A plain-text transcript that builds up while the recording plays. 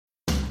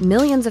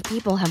Millions of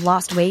people have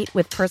lost weight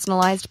with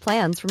personalized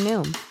plans from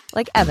Noom.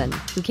 Like Evan,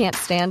 who can't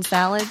stand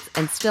salads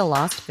and still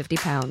lost 50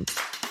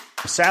 pounds.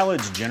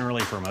 Salads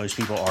generally for most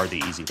people are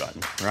the easy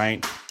button,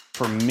 right?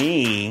 For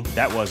me,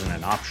 that wasn't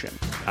an option.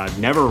 I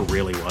never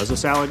really was a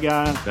salad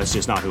guy. That's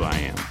just not who I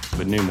am.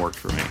 But Noom worked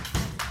for me.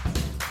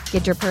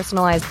 Get your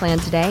personalized plan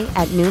today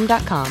at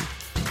Noom.com.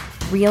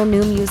 Real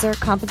Noom user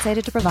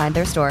compensated to provide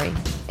their story.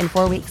 In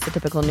 4 weeks, the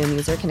typical Noom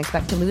user can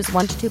expect to lose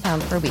 1 to 2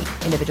 pounds per week.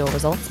 Individual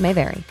results may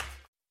vary.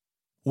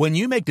 When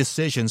you make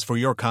decisions for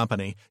your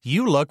company,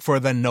 you look for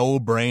the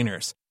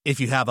no-brainers.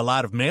 If you have a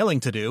lot of mailing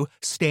to do,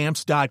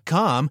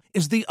 Stamps.com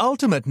is the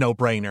ultimate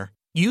no-brainer.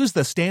 Use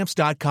the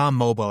Stamps.com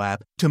mobile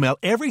app to mail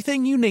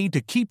everything you need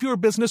to keep your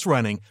business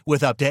running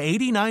with up to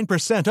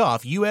 89%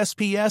 off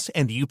USPS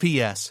and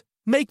UPS.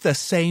 Make the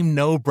same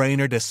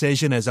no-brainer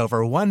decision as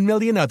over 1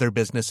 million other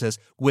businesses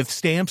with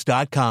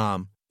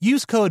Stamps.com.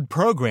 Use code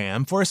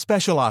PROGRAM for a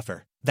special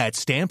offer. That's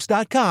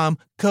Stamps.com,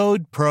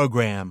 code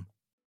PROGRAM.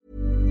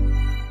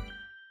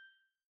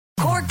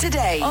 Cork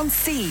today on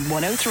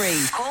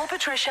C103. Call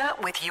Patricia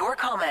with your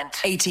comment.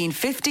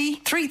 1850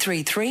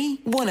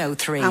 333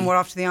 103. And we're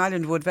off to the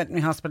Islandwood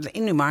Veterinary Hospital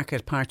in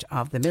Newmarket, part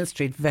of the Mill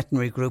Street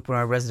Veterinary Group, where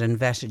our resident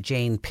vet,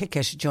 Jane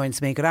Pickett, joins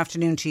me. Good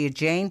afternoon to you,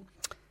 Jane.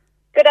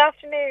 Good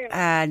afternoon.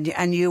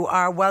 And you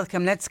are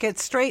welcome. Let's get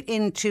straight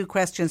into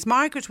questions.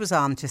 Margaret was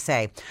on to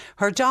say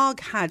her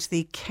dog had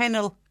the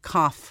kennel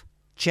cough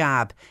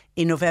jab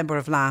in November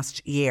of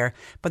last year,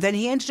 but then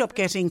he ended up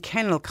getting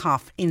kennel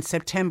cough in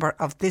September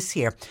of this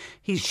year.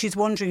 She's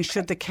wondering,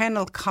 should the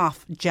kennel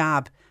cough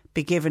jab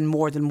be given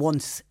more than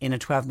once in a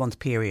 12-month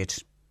period?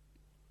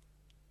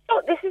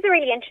 Oh, this is a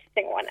really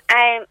interesting one.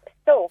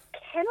 So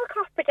kennel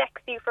cough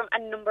protects you from a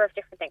number of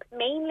different things,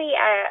 mainly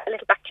a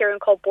little bacterium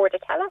called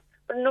Bordetella,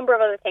 but a number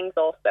of other things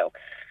also.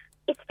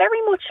 It's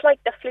very much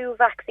like the flu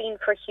vaccine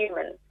for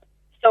humans.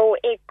 So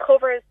it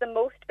covers the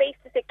most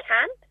bases it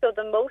can, so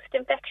the most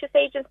infectious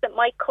agents that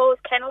might cause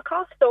kennel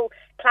cough. So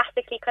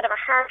classically kind of a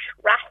harsh,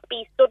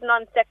 raspy, sudden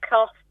onset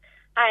cough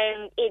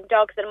in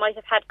dogs that might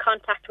have had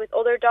contact with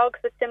other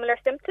dogs with similar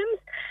symptoms.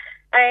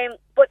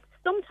 But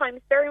sometimes,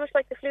 very much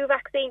like the flu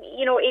vaccine,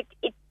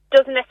 it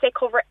doesn't necessarily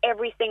cover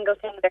every single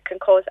thing that can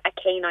cause a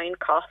canine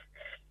cough.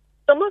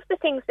 Some of the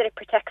things that it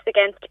protects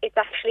against,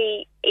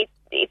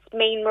 its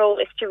main role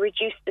is to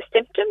reduce the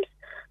symptoms.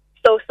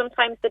 So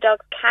sometimes the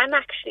dogs can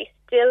actually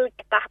still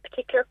get that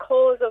particular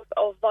cause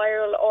of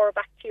viral or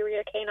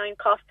bacterial canine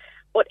cough,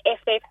 but if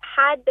they've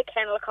had the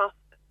kennel cough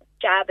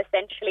jab,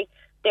 essentially,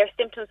 their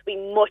symptoms will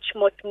be much,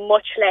 much,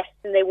 much less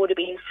than they would have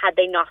been had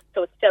they not.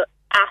 So it's still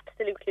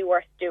absolutely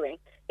worth doing.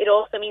 It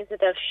also means that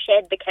they'll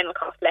shed the kennel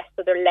cough less,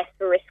 so they're less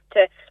of a risk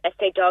to, let's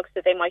say, dogs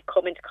that they might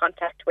come into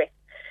contact with.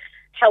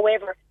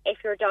 However,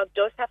 if your dog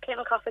does have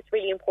kennel cough, it's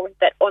really important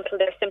that until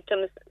their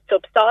symptoms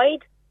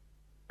subside,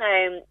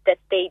 that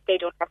they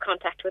don't have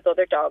contact with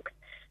other dogs.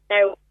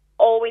 Now,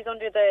 always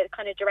under the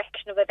kind of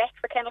direction of a vet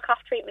for kennel cough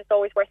treatment, it's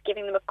always worth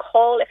giving them a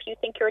call if you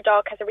think your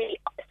dog has a really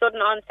sudden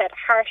onset,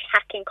 harsh,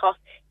 hacking cough.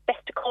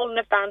 Best to call in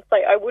advance.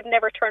 I would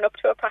never turn up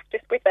to a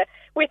practice with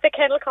a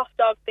kennel cough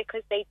dog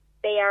because they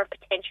are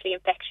potentially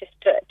infectious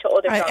to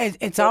other dogs.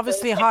 It's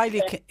obviously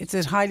is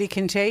it highly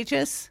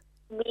contagious?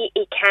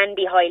 It can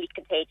be highly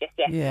contagious,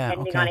 yes,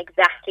 depending on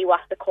exactly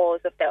what the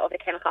cause of the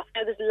kennel cough.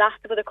 Now, there's lots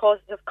of other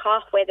causes of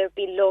cough, whether it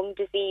be lung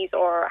disease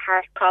or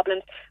heart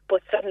problems,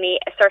 but certainly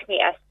a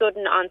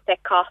sudden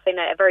onset cough in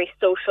a very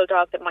social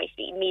dog that might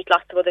meet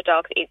lots of other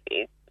dogs,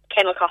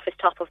 kennel cough is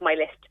top of my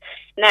list.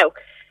 Now,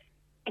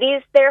 it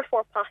is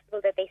therefore possible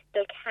that they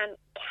still can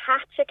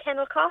catch a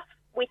kennel cough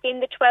within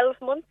the 12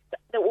 months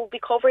that will be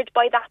covered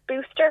by that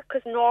booster,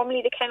 because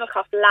normally the kennel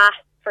cough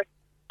lasts for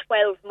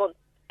 12 months.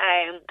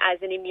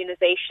 As an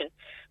immunisation.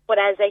 But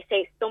as I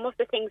say, some of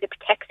the things it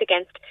protects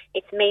against,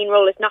 its main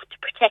role is not to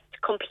protect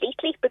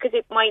completely, because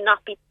it might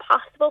not be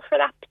possible for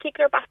that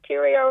particular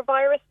bacteria or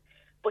virus,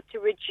 but to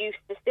reduce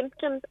the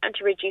symptoms and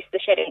to reduce the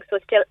shedding. So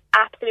it's still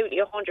absolutely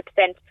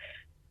 100%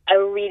 a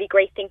really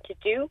great thing to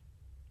do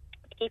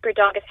to keep your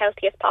dog as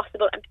healthy as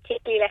possible, and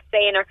particularly, let's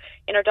say,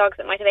 in our dogs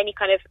that might have any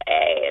kind of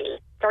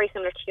very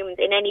similar to humans,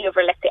 in any of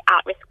our, let's say,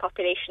 at-risk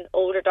population,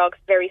 older dogs,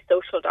 very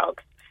social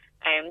dogs.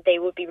 They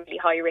would be really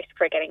high risk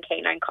for getting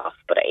canine cough.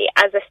 But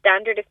as a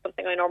standard, it's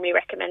something I normally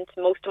recommend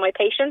to most of my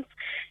patients,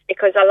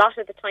 because a lot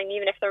of the time,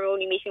 even if they're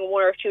only meeting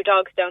one or two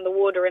dogs down the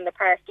wood or in the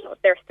park,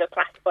 they're still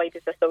classified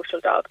as a social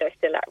dog. They're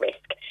still at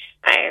risk.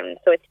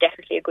 So it's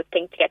definitely a good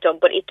thing to get done,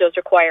 but it does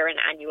require an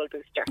annual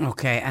booster.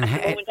 Okay. And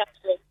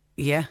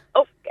yeah.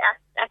 Oh,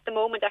 at the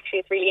moment, actually,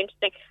 it's really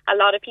interesting. A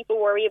lot of people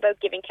worry about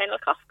giving kennel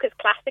cough because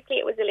classically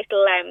it was a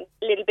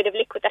little bit of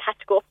liquid that had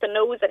to go up the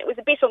nose, and it was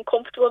a bit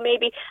uncomfortable.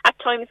 Maybe at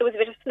times there was a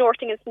bit of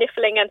snorting and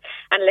sniffling, and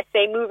let's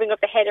say moving of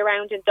the head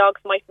around, and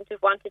dogs mightn't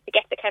have wanted to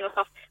get the kennel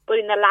cough. But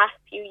in the last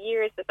few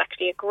years, there's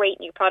actually a great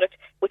new product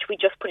which we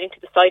just put into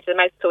the side of the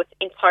mouth, so it's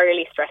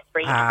entirely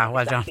stress-free.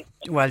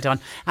 Well done.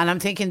 And I'm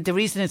thinking the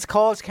reason it's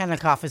called kennel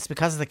cough is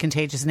because of the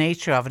contagious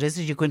nature of it. Is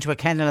it you go into a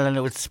kennel and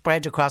it would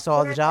spread across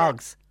all the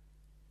dogs?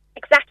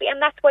 Exactly, and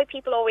and that's why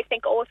people always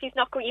think, oh, if he's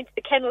not going into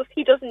the kennels,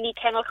 he doesn't need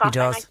kennel cough.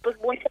 And I suppose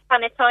once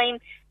upon a time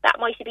that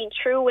might have been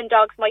true, and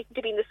dogs mightn't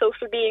have been the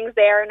social beings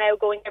they are now,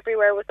 going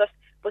everywhere with us.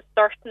 But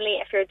certainly,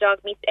 if your dog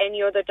meets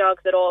any other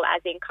dogs at all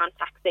as in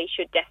contact, they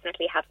should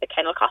definitely have the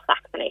kennel cough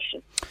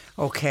vaccination.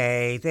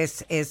 OK,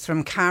 this is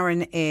from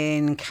Karen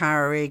in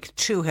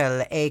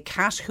Carrick-Toohill. A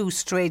cat who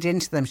strayed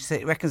into them,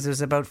 she reckons it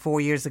was about 4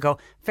 years ago.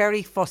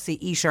 Very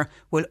fussy eater,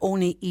 will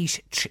only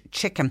eat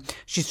chicken.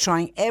 She's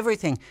trying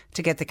everything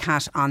to get the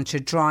cat onto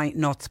dry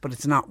nuts, but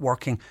it's not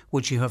working.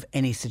 Would you have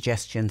any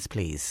suggestions,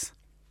 please?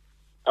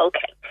 OK,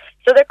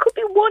 so there could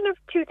be one of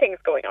two things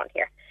going on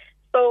here.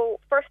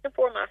 So first and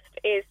foremost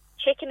is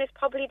chicken is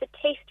probably the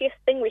tastiest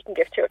thing we can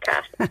give to a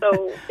cat.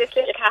 So this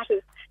little cat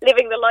is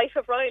living the life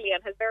of Riley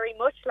and has very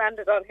much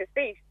landed on his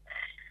feet.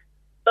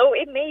 So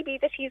it may be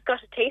that he's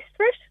got a taste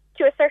for it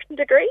to a certain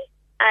degree,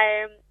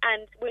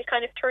 and will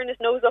kind of turn his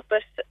nose up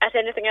at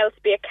anything else,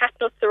 be it cat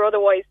nuts or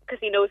otherwise, because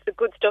he knows the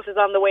good stuff is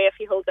on the way if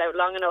he holds out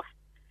long enough.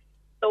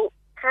 So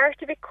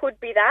part of it could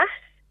be that,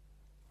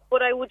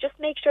 but I would just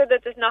make sure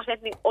that there's not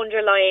anything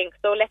underlying.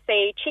 So let's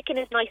say chicken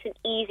is nice and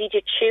easy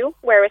to chew,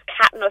 whereas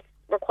cat nuts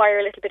require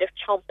a little bit of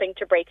chomping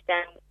to break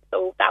down.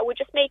 So that would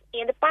just make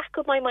me, in the back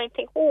of my mind,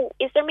 think, oh,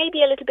 is there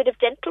maybe a little bit of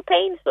dental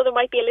pain? So there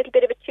might be a little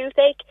bit of a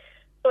toothache.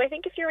 So I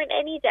think if you're in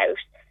any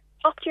doubt,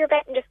 talk to your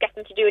vet and just get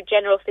them to do a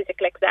general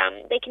physical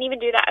exam. They can even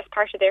do that as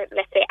part of their,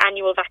 let's say,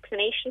 annual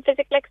vaccination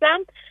physical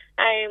exam.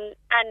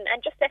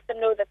 And just let them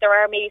know that there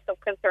are maybe some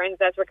concerns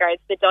as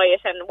regards the diet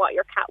and what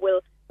your cat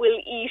will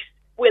eat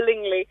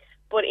willingly.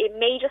 But it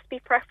may just be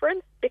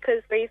preference,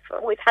 because we've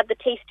had the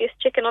tastiest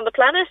chicken on the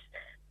planet.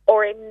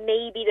 Or it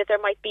may be that there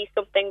might be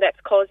something that's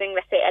causing,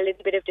 let's say, a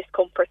little bit of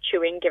discomfort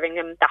chewing, giving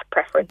them that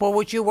preference. But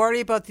would you worry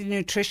about the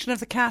nutrition of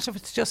the cat if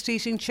it's just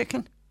eating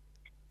chicken?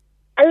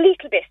 A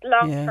little bit,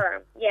 long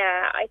term.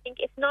 Yeah, I think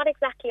it's not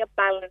exactly a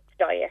balanced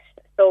diet.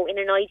 So in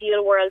an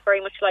ideal world, very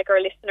much like our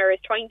listener is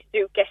trying to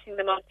do, getting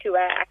them onto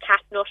a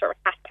cat nut or a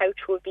cat pouch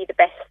would be the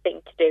best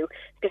thing to do,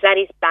 because that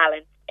is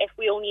balanced. If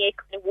we only ate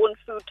kind of one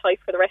food type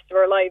for the rest of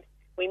our lives,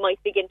 we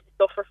might begin to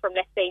suffer from,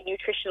 let's say,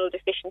 nutritional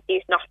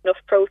deficiencies, not enough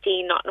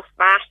protein, not enough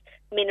fat,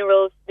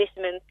 minerals,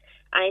 vitamins.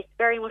 And it's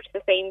very much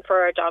the same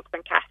for our dogs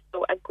and cats.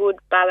 So a good,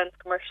 balanced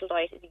commercial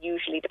diet is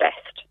usually the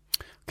best.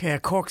 Okay, a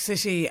Cork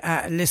City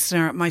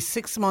listener. My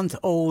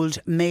 6-month-old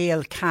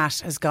male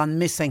cat has gone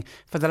missing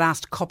for the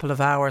last couple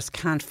of hours.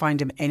 Can't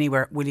find him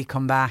anywhere. Will he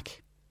come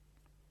back?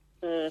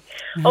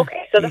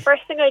 Okay, so the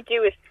first thing I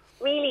do is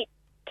really,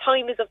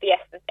 time is of the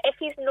essence. If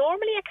he's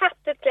normally a cat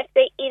that's, let's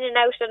say, in and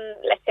out and,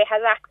 let's say,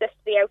 has access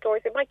to the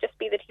outdoors, it might just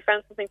be that he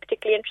found something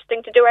particularly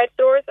interesting to do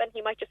outdoors and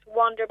he might just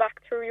wander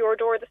back through your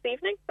door this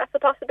evening. That's a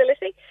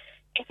possibility.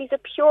 If he's a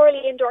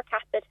purely indoor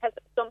cat that has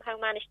somehow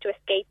managed to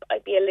escape,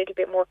 I'd be a little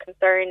bit more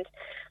concerned.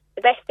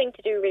 The best thing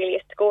to do really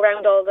is to go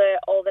around all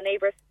the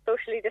neighbours,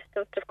 socially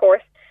distanced of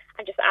course,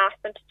 and just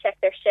ask them to check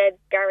their sheds,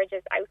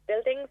 garages,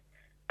 outbuildings,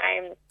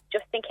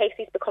 just in case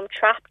he's become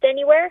trapped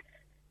anywhere.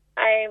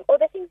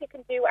 Other things you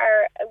can do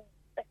are,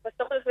 I suppose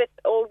some of it's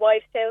old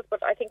wives' tales,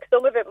 but I think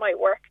some of it might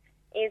work,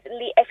 is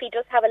if he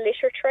does have a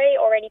litter tray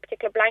or any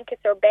particular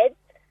blankets or beds,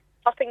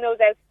 popping those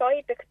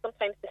outside, because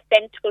sometimes the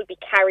scent will be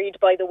carried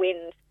by the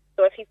wind.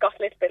 So if he's got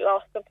a little bit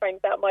lost, sometimes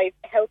that might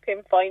help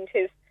him find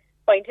his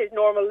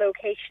normal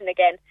location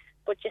again.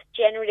 But just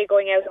generally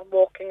going out and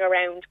walking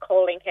around,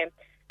 calling him,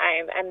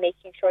 and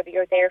making sure that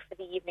you're there for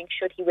the evening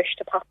should he wish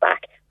to pop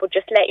back. But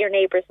just let your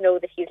neighbours know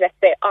that he's, let's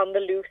say, on the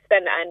loose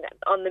and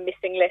on the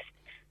missing list.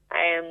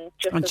 And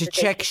to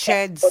check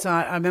sheds.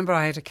 I remember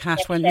I had a cat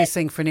went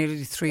missing for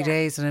nearly 3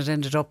 days, and it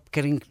ended up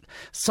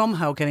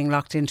somehow getting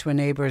locked into a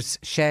neighbour's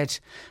shed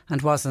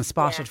and wasn't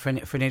spotted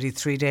for nearly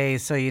 3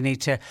 days. So you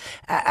need to,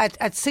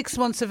 at 6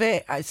 months of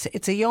age,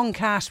 it's a young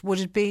cat.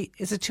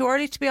 Is it too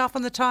early to be off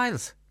on the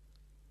tiles?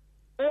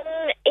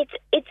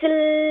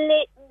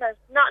 It's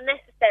not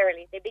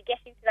necessarily. They'd be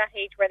getting to that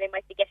age where they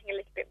might be getting a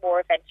little bit more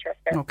adventurous.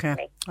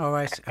 Okay, all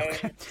right.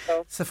 Okay,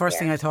 so, it's the first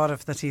thing I thought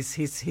of, that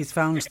he's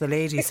found the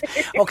ladies.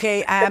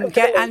 Okay, and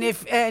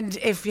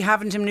if you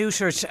haven't him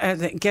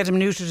neutered, get him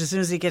neutered as soon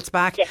as he gets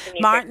back.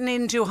 Martin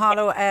in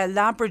Duhallow,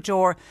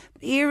 Labrador,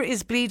 ear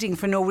is bleeding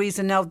for no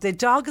reason. Now the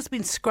dog has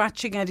been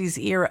scratching at his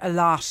ear a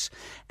lot.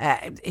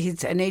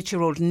 He's an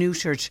 8-year-old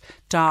neutered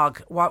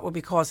dog. What would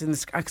be causing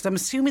this? Because I'm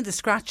assuming the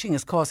scratching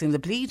is causing the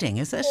bleeding.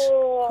 Is it?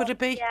 Could it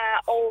be? Yeah.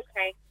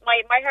 Okay.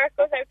 My heart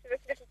goes out to this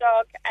little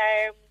dog.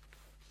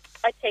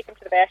 I'd take him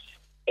to the vet.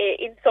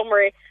 In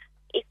summary,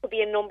 it could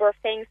be a number of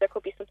things. There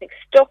could be something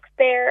stuck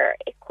there.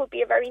 It could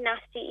be a very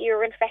nasty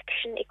ear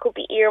infection. It could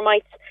be ear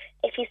mites.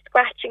 If he's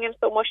scratching him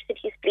so much that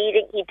he's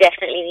bleeding, he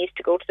definitely needs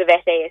to go to the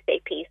vet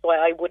ASAP. So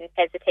I wouldn't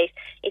hesitate.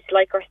 It's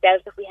like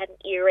ourselves. If we had an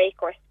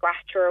earache or a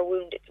scratch or a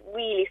wound, it's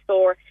really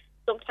sore.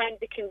 Sometimes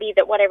it can be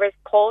that whatever's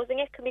causing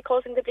it can be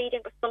causing the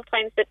bleeding, but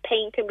sometimes the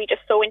pain can be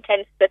just so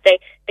intense that they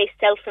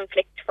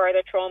self-inflict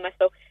further trauma.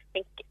 So I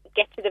think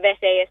get to the vet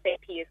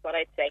ASAP is what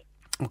I'd say.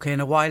 Okay,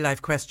 and a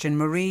wildlife question.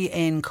 Marie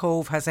in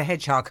Cove has a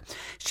hedgehog.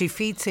 She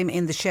feeds him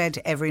in the shed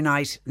every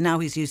night. Now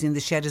he's using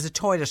the shed as a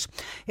toilet.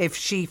 If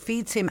she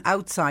feeds him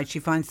outside, she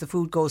finds the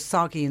food goes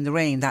soggy in the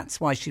rain. That's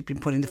why she's been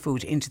putting the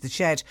food into the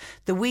shed.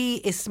 The wee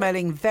is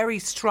smelling very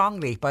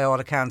strongly by all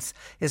accounts.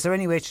 Is there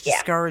any way to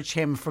discourage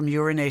him from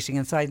urinating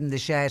inside in the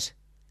shed?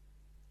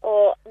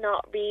 Oh,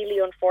 not really,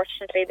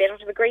 unfortunately. They don't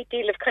have a great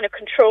deal of kind of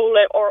control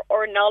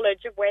or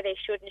knowledge of where they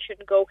should and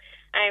shouldn't go.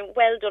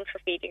 Well done for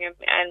feeding him.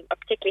 And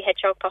particularly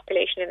hedgehog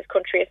population in this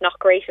country is not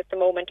great at the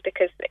moment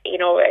because, you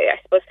know, I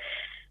suppose,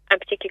 and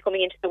particularly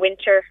coming into the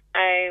winter,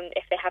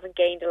 if they haven't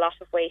gained a lot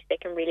of weight, they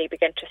can really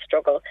begin to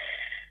struggle.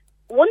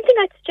 One thing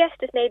I'd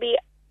suggest is maybe,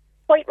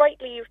 quite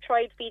rightly, you've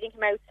tried feeding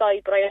him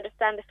outside, but I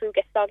understand the food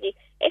gets soggy.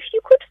 If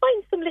you could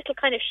find some little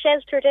kind of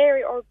sheltered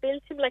area or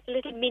build him like a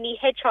little mini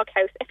hedgehog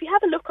house. If you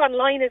have a look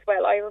online as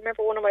well, I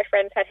remember one of my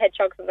friends had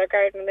hedgehogs in their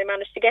garden and they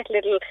managed to get a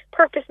little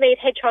purpose-made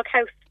hedgehog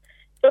house.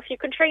 So if you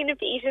can train him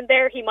to eat in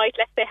there, he might,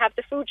 let's say, have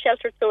the food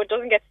sheltered so it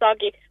doesn't get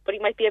soggy, but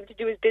he might be able to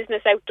do his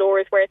business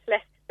outdoors where it's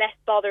less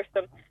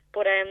bothersome.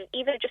 But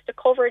even just a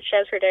covered,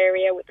 sheltered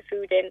area with the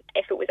food in,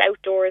 if it was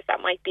outdoors,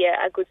 that might be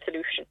a good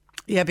solution.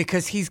 Yeah,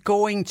 because he's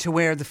going to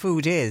where the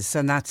food is,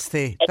 and that's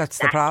the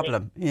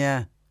problem.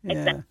 Yeah.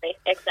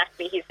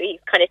 Exactly. He's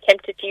kind of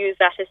tempted to use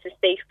that as his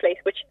safe place,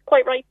 which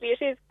quite rightly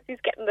it is. He's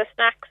getting the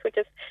snacks, which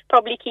is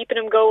probably keeping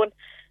him going.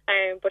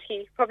 But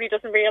he probably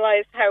doesn't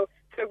realise how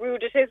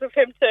rude it is of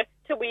him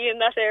to wee in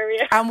that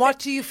area. And what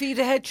do you feed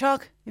a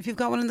hedgehog if you've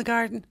got one in the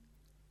garden?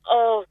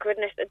 Oh,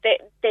 goodness. They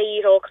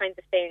eat all kinds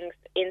of things,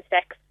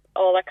 insects,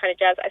 all that kind of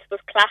jazz. I suppose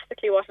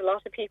classically what a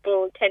lot of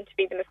people tend to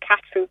feed them is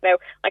cat food. Now,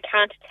 I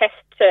can't attest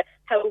to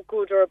how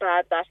good or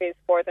bad that is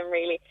for them,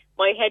 really.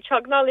 My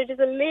hedgehog knowledge is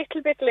a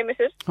little bit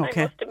limited,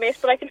 okay. I must admit,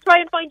 but I can try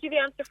and find you the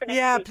answer for next week.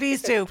 Yeah,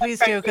 please do,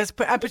 because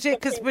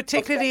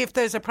particularly if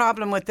there's a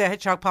problem with the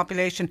hedgehog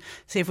population,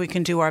 see if we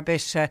can do our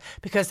bit,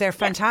 because they're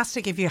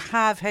fantastic. If you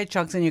have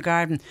hedgehogs in your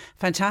garden,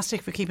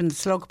 fantastic for keeping the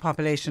slug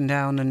population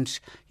down, and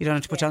you don't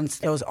have to put on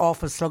those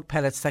awful slug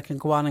pellets that can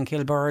go on and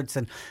kill birds,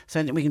 and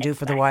something we can do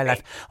for the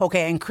wildlife.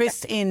 Okay, and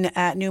Chris in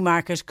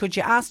Newmarket, could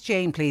you ask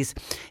Jane, please,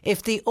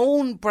 if the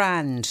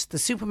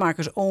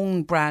supermarket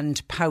own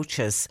brand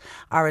pouches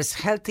are as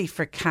healthy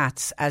for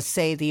cats as,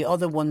 say, the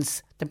other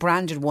ones, the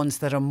branded ones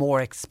that are more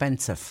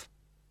expensive?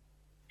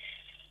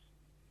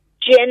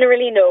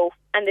 Generally, no.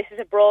 And this is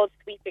a broad,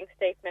 sweeping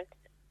statement.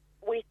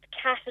 With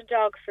cat and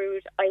dog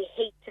food, I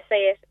hate to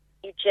say it,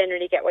 you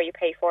generally get what you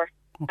pay for.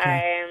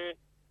 Okay.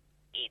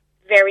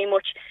 Very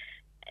much,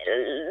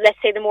 let's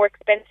say the more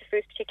expensive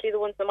foods, particularly the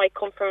ones that might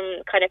come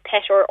from kind of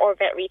pet or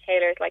vet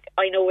retailers. Like,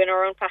 I know in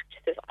our own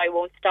practices, I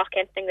won't stock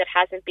anything that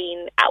hasn't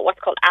been at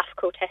what's called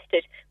ASCO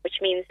tested, which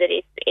means that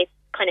it's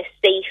kind of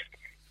safe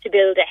to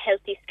build a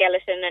healthy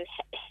skeleton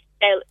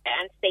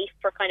and safe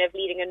for kind of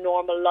leading a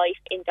normal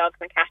life in dogs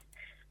and cats.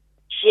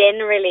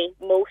 Generally,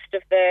 most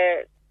of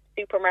the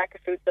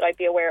supermarket foods that I'd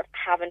be aware of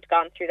haven't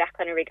gone through that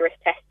kind of rigorous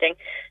testing.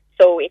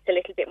 So it's a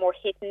little bit more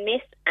hit and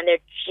miss, and there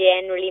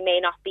generally may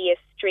not be as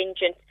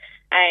stringent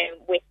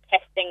with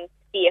testing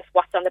to see if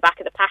what's on the back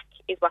of the pack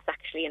is what's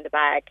actually in the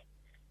bag.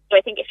 So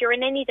I think if you're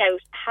in any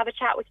doubt, have a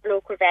chat with your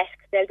local vet,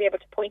 because they'll be able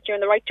to point you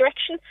in the right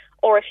direction.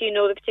 Or if you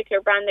know the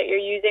particular brand that you're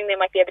using, they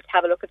might be able to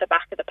have a look at the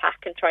back of the pack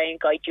and try and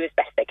guide you as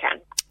best they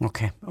can.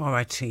 Okay. All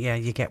right. Yeah,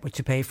 you get what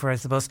you pay for, I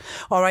suppose.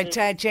 All right,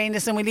 Jane,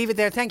 listen, we leave it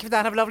there. Thank you for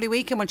that. Have a lovely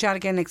week, and we'll chat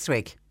again next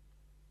week.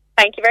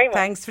 Thank you very much.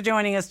 Thanks for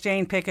joining us,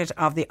 Jane Pickett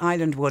of the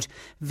Islandwood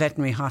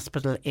Veterinary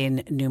Hospital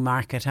in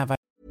Newmarket.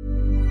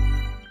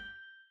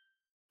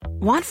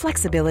 Want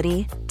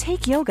flexibility?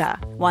 Take yoga.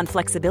 Want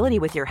flexibility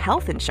with your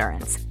health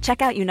insurance?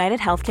 Check out United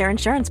Healthcare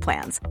Insurance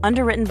Plans.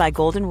 Underwritten by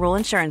Golden Rule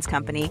Insurance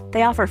Company,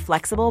 they offer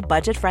flexible,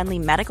 budget-friendly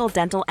medical,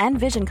 dental, and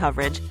vision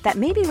coverage that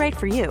may be right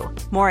for you.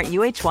 More at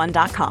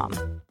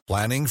uh1.com.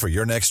 Planning for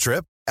your next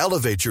trip?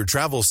 Elevate your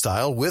travel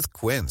style with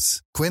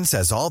Quince. Quince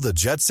has all the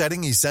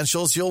jet-setting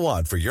essentials you'll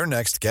want for your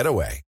next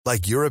getaway,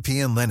 like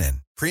European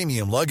linen,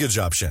 premium luggage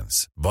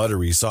options,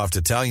 buttery soft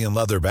Italian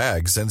leather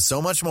bags, and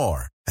so much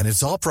more. And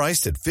it's all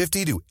priced at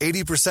 50 to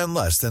 80%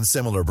 less than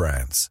similar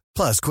brands.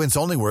 Plus, Quince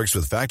only works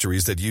with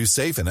factories that use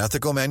safe and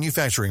ethical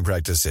manufacturing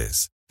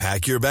practices.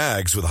 Pack your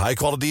bags with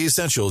high-quality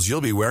essentials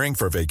you'll be wearing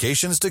for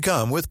vacations to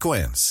come with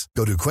Quince.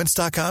 Go to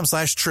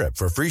quince.com/trip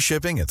for free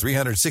shipping and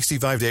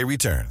 365-day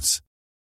returns.